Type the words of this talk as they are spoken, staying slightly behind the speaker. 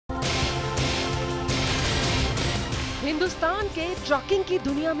हिंदुस्तान के ट्रकिंग की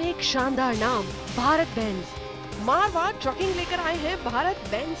दुनिया में एक शानदार नाम, भारत बेंज। मारवाड़ ट्रकिंग लेकर आए हैं भारत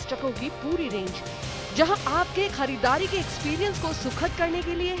बेंज ट्रकों की पूरी रेंज, जहां आपके खरीदारी के एक्सपीरियंस को सुखद करने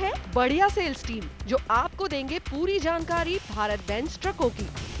के लिए है बढ़िया सेल्स टीम, जो आपको देंगे पूरी जानकारी भारत बेंज ट्रकों की।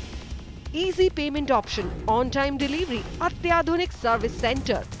 Easy payment option, on time delivery, अत्याधुनिक सर्विस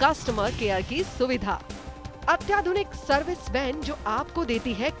सेंटर, कस्टमर केयर की सुविधा, अत्याधुनिक सर्विस वैन जो आपको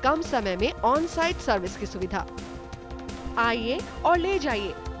देती है कम समय में ऑन साइट सर्विस की सुविधा। आइए और ले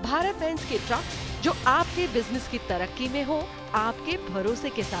जाइए भारत बेंज के ट्रक, जो आपके बिजनेस की तरक्की में हो, आपके भरोसे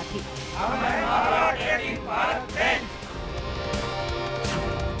के साथ ही।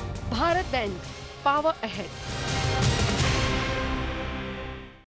 Bharat Benz, power ahead.